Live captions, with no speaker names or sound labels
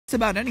just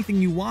about anything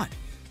you want,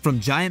 from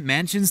giant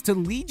mansions to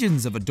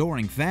legions of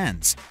adoring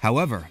fans.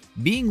 However,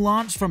 being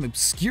launched from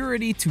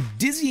obscurity to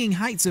dizzying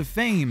heights of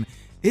fame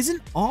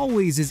isn't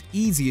always as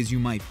easy as you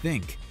might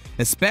think,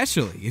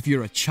 especially if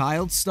you're a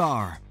child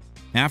star.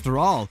 After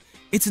all,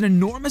 it's an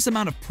enormous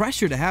amount of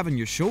pressure to have on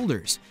your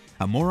shoulders,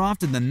 and more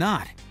often than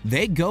not,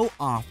 they go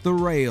off the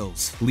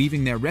rails,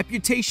 leaving their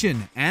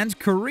reputation and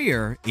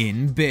career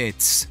in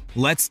bits.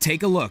 Let's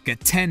take a look at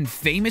 10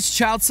 famous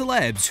child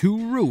celebs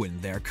who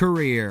ruined their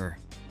career.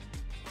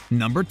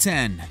 Number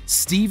 10.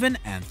 Stephen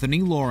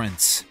Anthony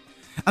Lawrence.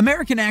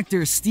 American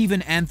actor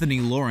Stephen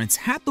Anthony Lawrence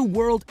had the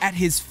world at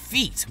his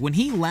feet when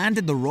he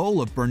landed the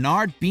role of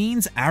Bernard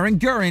Beans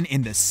Aranguren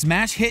in the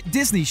smash hit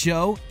Disney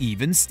show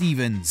Even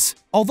Stevens.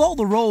 Although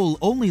the role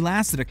only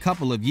lasted a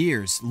couple of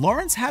years,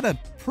 Lawrence had a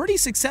pretty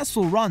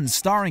successful run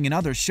starring in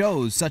other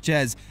shows such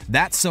as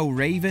That's So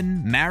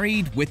Raven,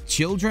 Married, With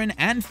Children,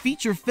 and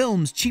feature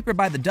films Cheaper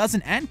by the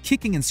Dozen and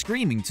Kicking and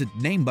Screaming, to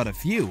name but a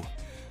few.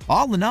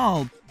 All in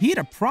all, he had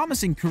a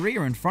promising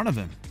career in front of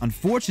him.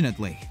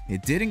 Unfortunately,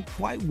 it didn't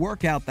quite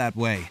work out that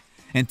way.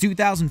 In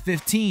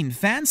 2015,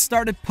 fans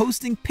started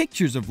posting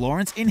pictures of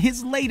Lawrence in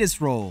his latest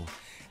role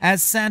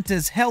as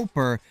Santa's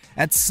helper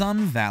at Sun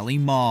Valley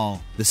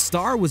Mall. The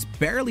star was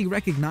barely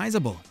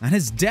recognizable and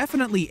has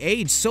definitely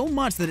aged so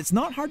much that it's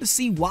not hard to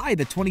see why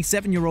the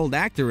 27-year-old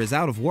actor is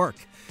out of work.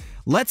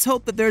 Let's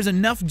hope that there's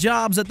enough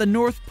jobs at the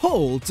North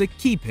Pole to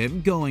keep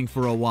him going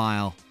for a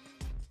while.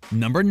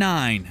 Number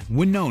 9.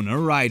 Winona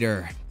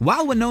Ryder.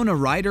 While Winona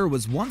Ryder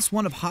was once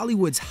one of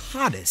Hollywood's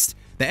hottest,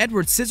 the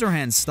Edward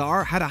Scissorhands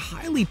star had a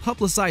highly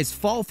publicized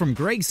fall from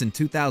grace in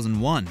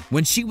 2001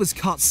 when she was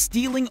caught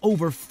stealing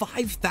over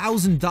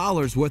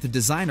 $5,000 worth of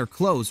designer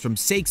clothes from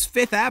Saks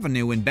Fifth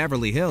Avenue in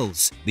Beverly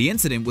Hills. The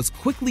incident was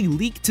quickly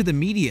leaked to the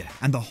media,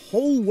 and the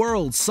whole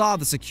world saw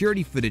the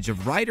security footage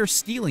of Ryder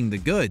stealing the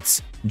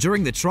goods.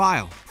 During the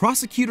trial,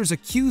 prosecutors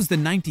accused the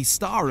 90s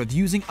star of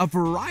using a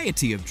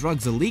variety of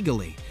drugs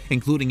illegally,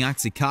 including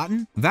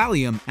Oxycontin,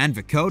 Valium, and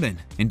Vicodin.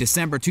 In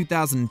December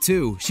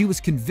 2002, she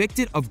was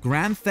convicted of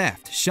grand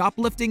theft,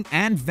 shoplifting,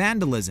 and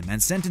vandalism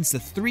and sentenced to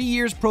 3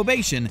 years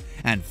probation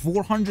and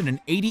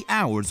 480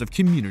 hours of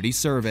community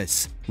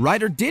service.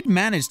 Ryder did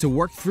manage to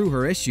work through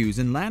her issues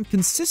and land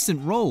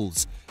consistent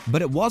roles,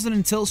 but it wasn't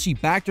until she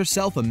backed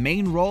herself a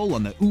main role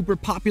on the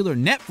uber-popular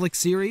Netflix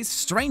series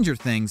Stranger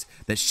Things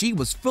that she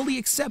was fully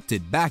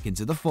accepted back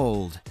into the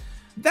fold.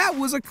 That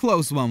was a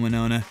close one,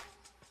 Winona.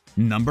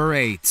 Number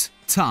 8.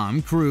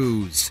 Tom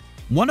Cruise.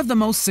 One of the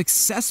most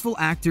successful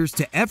actors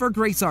to ever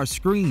grace our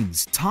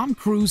screens, Tom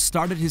Cruise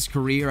started his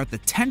career at the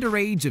tender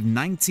age of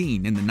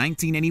 19 in the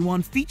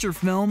 1981 feature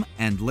film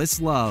Endless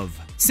Love.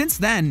 Since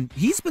then,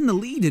 he's been the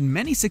lead in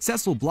many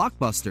successful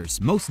blockbusters,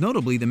 most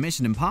notably the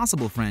Mission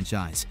Impossible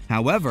franchise.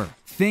 However,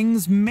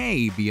 things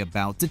may be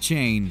about to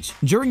change.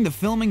 During the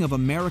filming of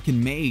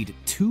American Made,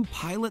 2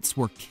 pilots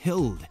were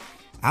killed.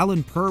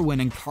 Alan Perwin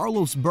and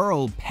Carlos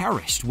Burrell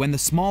perished when the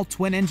small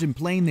twin-engine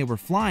plane they were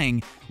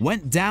flying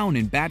went down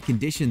in bad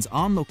conditions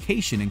on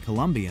location in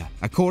Colombia.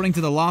 According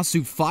to the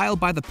lawsuit filed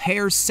by the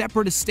pair's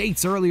separate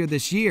estates earlier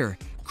this year,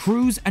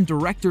 Cruise and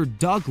director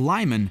Doug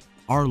Liman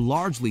are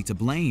largely to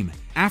blame,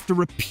 after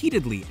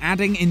repeatedly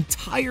adding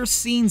entire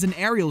scenes and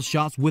aerial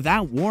shots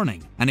without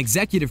warning. An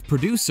executive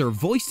producer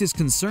voiced his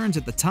concerns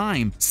at the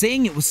time,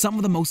 saying it was some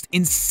of the most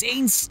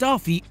insane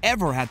stuff he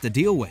ever had to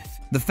deal with.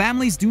 The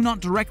families do not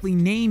directly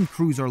name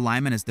Cruise or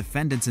Lyman as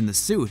defendants in the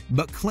suit,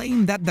 but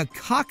claim that the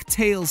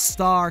cocktail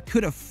star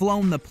could have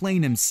flown the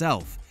plane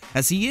himself,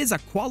 as he is a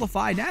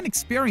qualified and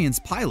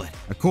experienced pilot.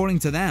 According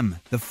to them,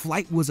 the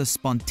flight was a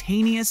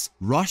spontaneous,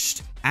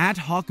 rushed, ad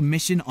hoc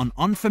mission on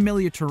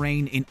unfamiliar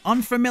terrain in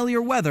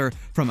unfamiliar weather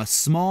from a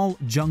small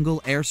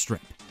jungle airstrip.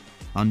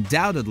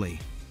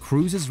 Undoubtedly,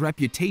 Cruise's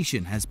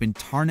reputation has been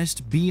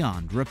tarnished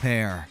beyond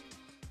repair.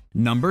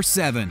 Number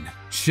 7.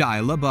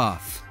 Shia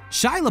LaBeouf.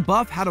 Shia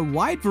LaBeouf had a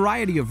wide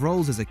variety of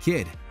roles as a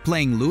kid,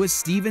 playing Louis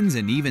Stevens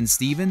in Even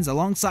Stevens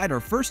alongside our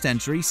first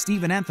entry,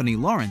 Stephen Anthony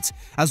Lawrence,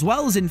 as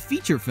well as in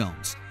feature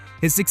films.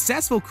 His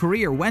successful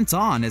career went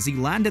on as he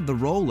landed the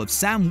role of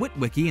Sam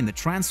Witwicky in the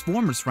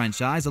Transformers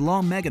franchise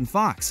along Megan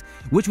Fox,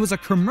 which was a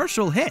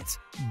commercial hit.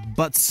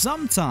 But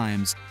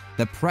sometimes,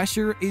 the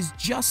pressure is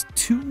just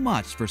too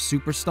much for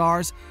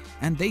superstars,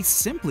 and they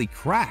simply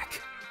crack.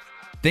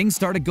 Things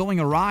started going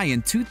awry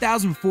in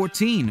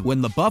 2014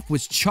 when LaBeouf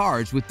was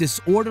charged with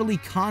disorderly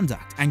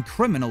conduct and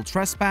criminal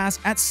trespass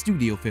at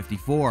Studio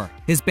 54.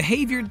 His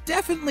behavior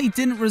definitely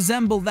didn't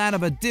resemble that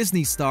of a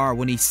Disney star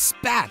when he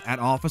spat at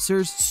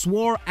officers,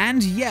 swore,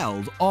 and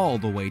yelled all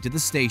the way to the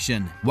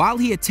station. While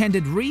he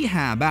attended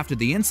rehab after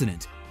the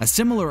incident, a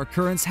similar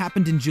occurrence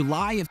happened in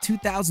July of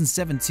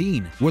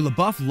 2017, where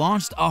LaBeouf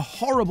launched a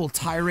horrible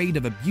tirade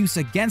of abuse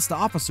against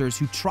officers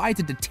who tried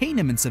to detain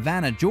him in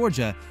Savannah,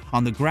 Georgia,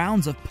 on the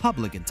grounds of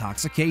public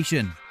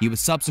intoxication. He was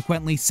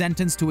subsequently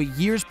sentenced to a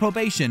year's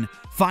probation,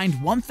 fined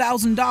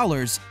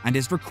 $1,000, and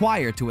is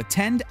required to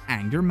attend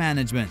anger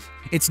management.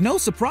 It's no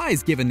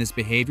surprise given this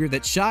behavior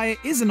that Shia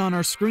isn't on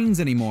our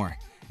screens anymore.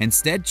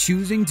 instead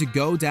choosing to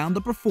go down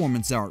the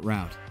performance art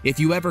route. If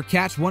you ever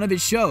catch one of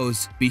his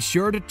shows, be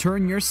sure to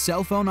turn your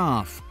cell phone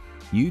off.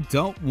 You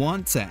don't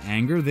want to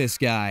anger this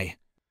guy.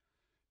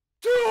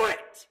 Do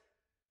it!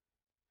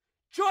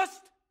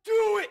 Just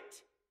do it!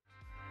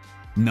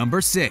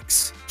 Number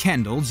 6.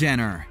 Kendall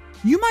Jenner.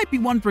 You might be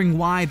wondering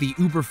why the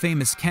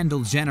uber-famous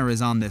Kendall Jenner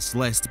is on this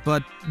list,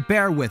 but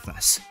bear with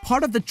us.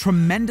 Part of the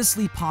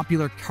tremendously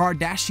popular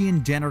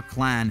Kardashian-Jenner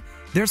clan,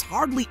 there's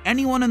hardly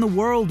anyone in the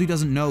world who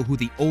doesn't know who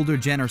the older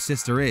Jenner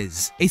sister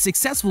is. A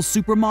successful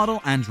supermodel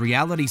and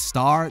reality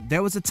star,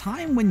 there was a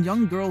time when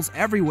young girls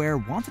everywhere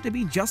wanted to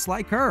be just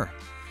like her.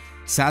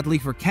 Sadly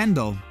for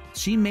Kendall,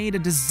 she made a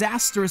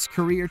disastrous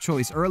career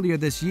choice earlier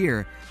this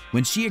year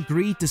when she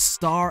agreed to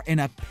star in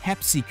a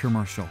Pepsi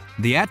commercial.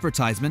 The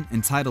advertisement,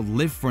 entitled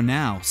 "Live for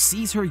Now,"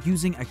 sees her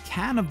using a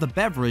can of the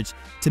beverage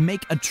to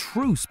make a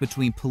truce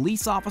between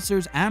police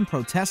officers and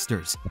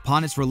protesters.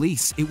 Upon its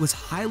release, it was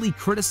highly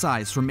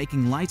criticized for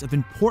making light of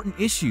important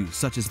issues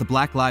such as the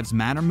Black Lives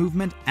Matter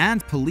movement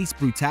and police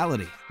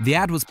brutality. The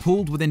ad was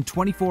pulled within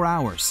 24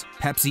 hours.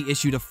 Pepsi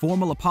issued a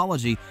formal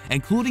apology,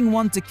 including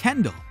one to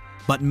Kendall,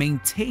 but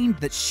maintained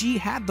that she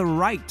had the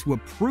right to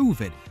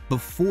approve it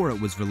before it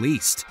was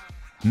released.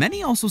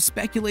 Many also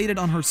speculated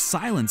on her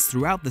silence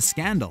throughout the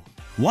scandal,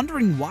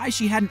 wondering why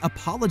she hadn't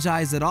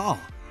apologized at all,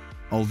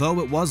 although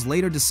it was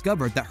later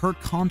discovered that her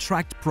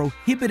contract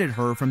prohibited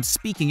her from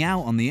speaking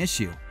out on the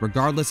issue.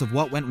 Regardless of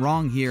what went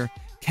wrong here,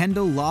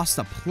 Kendall lost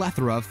a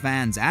plethora of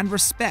fans and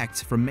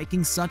respect from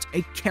making such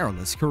a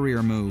careless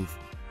career move.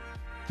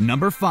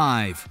 Number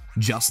 5.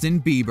 Justin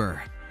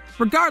Bieber.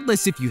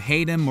 Regardless if you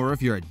hate him or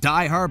if you're a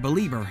die-hard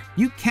believer,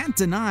 you can't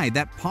deny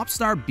that pop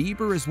star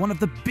Bieber is one of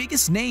the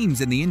biggest names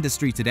in the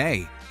industry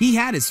today. He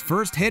had his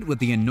first hit with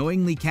the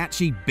annoyingly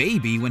catchy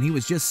 "Baby" when he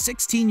was just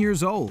 16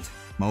 years old.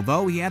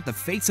 Although he had the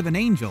face of an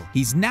angel,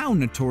 he's now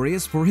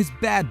notorious for his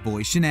bad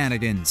boy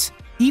shenanigans.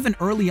 Even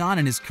early on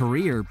in his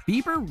career,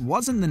 Bieber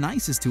wasn't the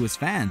nicest to his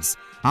fans,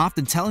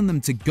 often telling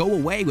them to go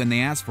away when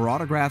they asked for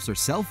autographs or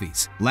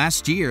selfies.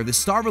 Last year, the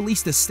star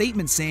released a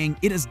statement saying,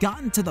 "It has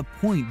gotten to the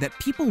point that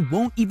people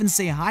won't even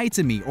say hi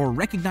to me or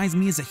recognize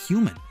me as a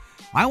human.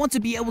 I want to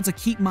be able to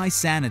keep my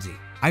sanity.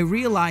 I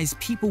realize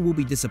people will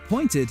be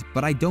disappointed,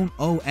 but I don't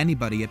owe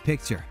anybody a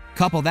picture."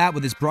 Couple that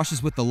with his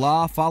brushes with the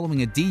law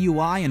following a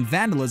DUI and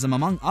vandalism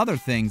among other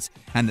things,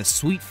 and the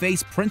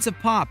sweet-faced Prince of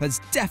Pop has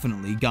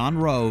definitely gone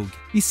rogue.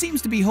 He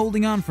seems to be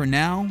holding on for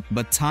now,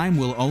 but time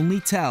will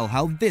only tell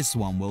how this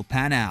one will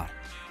pan out.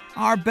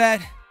 Our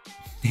bet?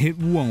 It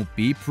won't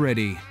be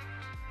pretty.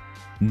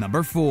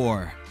 Number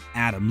 4.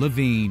 Adam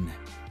Levine.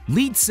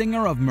 Lead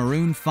singer of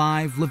Maroon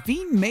 5,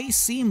 Levine may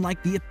seem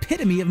like the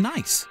epitome of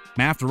nice.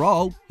 After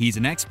all, he's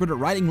an expert at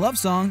writing love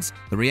songs.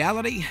 The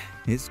reality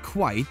is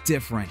quite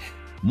different.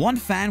 One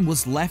fan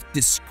was left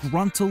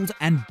disgruntled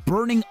and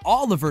burning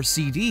all of her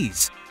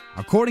CDs.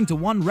 According to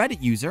one Reddit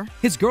user,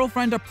 his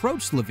girlfriend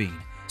approached Levine,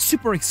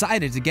 super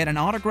excited to get an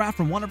autograph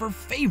from one of her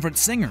favorite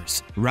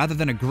singers. Rather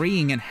than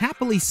agreeing and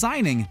happily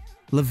signing,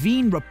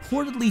 Levine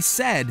reportedly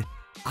said,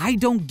 "I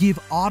don't give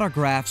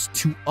autographs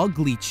to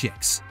ugly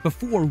chicks,"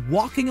 before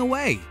walking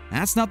away.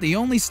 That's not the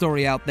only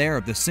story out there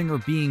of the singer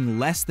being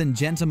less than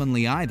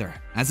gentlemanly either.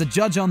 As a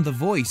judge on The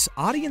Voice,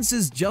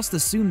 audiences just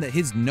assumed that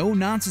his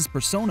no-nonsense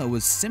persona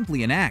was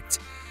simply an act.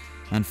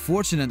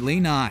 Unfortunately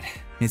not.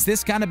 It's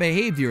this kind of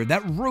behavior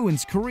that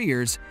ruins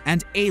careers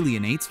and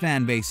alienates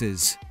fan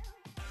bases.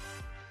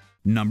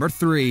 Number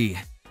 3.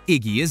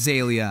 Iggy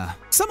Azalea.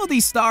 Some of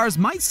these stars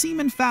might seem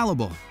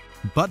infallible,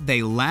 but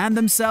they land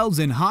themselves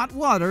in hot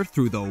water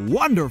through the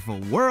wonderful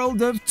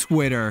world of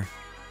Twitter.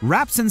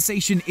 Rap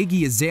sensation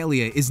Iggy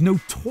Azalea is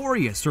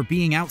notorious for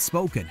being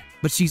outspoken,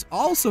 but she's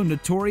also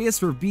notorious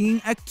for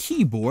being a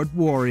keyboard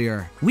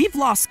warrior. We've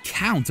lost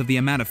count of the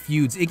amount of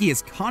feuds Iggy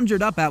has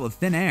conjured up out of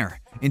thin air.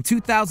 In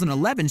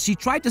 2011, she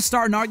tried to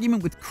start an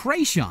argument with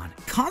Kreayshawn,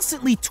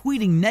 constantly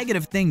tweeting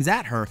negative things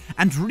at her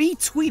and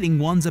retweeting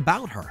ones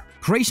about her.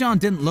 Kreayshawn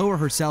didn't lower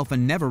herself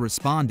and never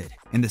responded.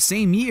 In the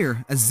same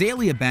year,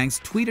 Azalea Banks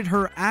tweeted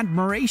her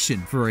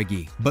admiration for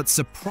Iggy, but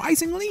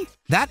surprisingly,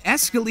 that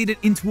escalated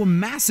into a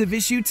massive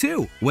issue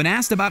too. When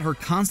asked about her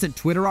constant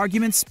Twitter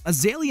arguments,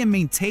 Azalea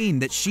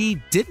maintained that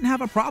she didn't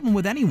have a problem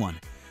with anyone,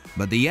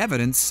 but the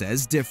evidence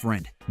says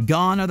different.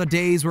 Gone are the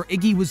days where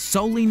Iggy was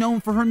solely known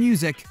for her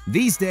music.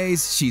 These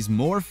days, she's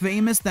more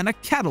famous than a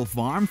cattle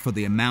farm for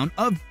the amount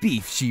of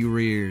beef she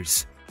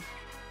rears.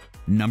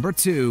 Number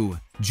 2.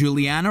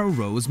 Juliana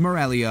Rose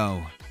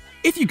Morello.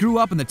 If you grew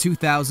up in the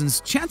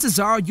 2000s, chances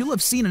are you'll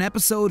have seen an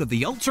episode of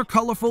the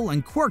ultra-colorful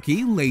and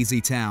quirky Lazy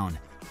Town.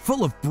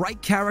 Full of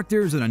bright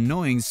characters and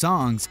annoying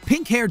songs,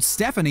 pink-haired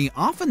Stephanie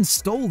often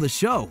stole the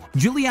show.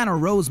 Juliana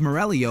Rose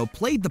Morello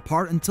played the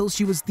part until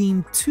she was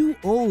deemed too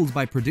old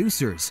by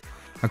producers.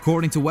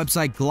 According to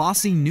website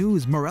Glossy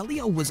News,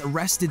 Morello was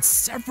arrested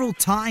several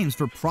times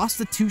for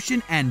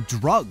prostitution and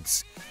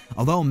drugs.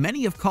 Although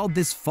many have called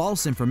this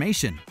false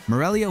information,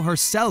 Morello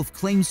herself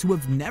claims to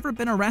have never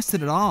been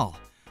arrested at all,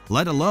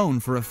 let alone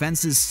for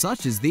offenses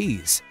such as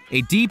these.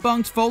 A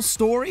debunked false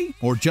story?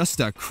 Or just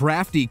a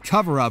crafty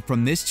cover-up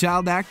from this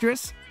child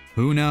actress?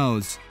 Who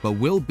knows, but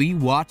we'll be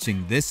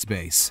watching this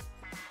space.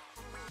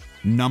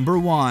 Number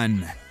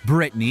 1.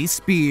 Britney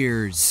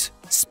Spears.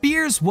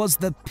 Spears was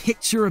the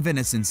picture of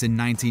innocence in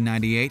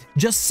 1998,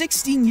 just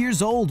 16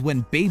 years old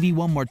when Baby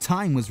One More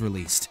Time was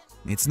released.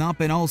 It's not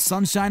been all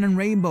sunshine and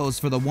rainbows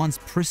for the once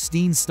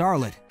pristine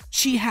starlet.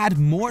 She had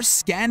more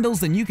scandals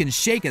than you can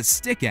shake a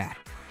stick at.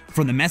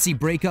 From the messy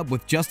breakup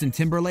with Justin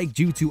Timberlake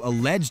due to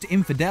alleged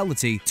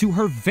infidelity to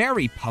her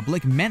very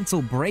public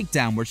mental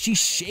breakdown where she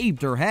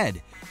shaved her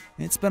head.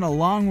 It's been a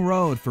long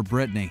road for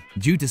Britney.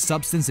 Due to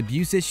substance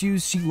abuse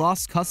issues, she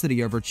lost custody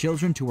of her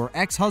children to her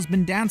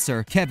ex-husband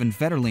dancer Kevin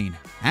Federline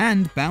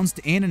and bounced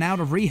in and out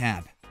of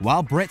rehab.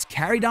 While Brit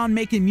carried on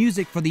making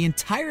music for the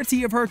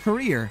entirety of her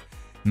career,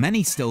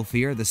 many still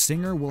fear the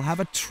singer will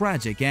have a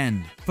tragic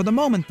end. For the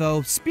moment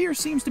though, Spears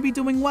seems to be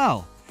doing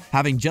well,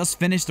 having just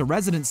finished a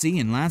residency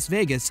in Las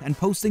Vegas and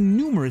posting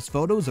numerous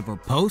photos of her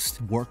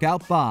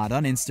post-workout bod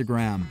on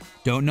Instagram.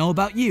 Don't know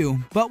about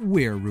you, but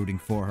we're rooting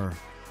for her.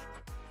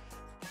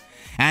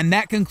 And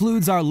that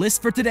concludes our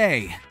list for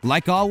today.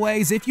 Like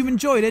always, if you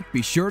enjoyed it,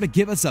 be sure to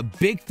give us a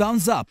big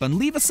thumbs up and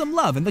leave us some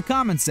love in the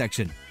comments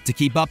section. To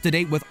keep up to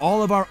date with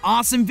all of our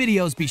awesome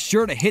videos, be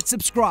sure to hit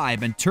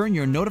subscribe and turn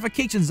your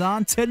notifications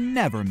on to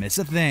never miss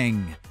a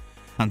thing.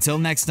 Until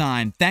next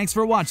time, thanks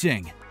for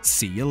watching.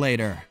 See you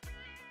later.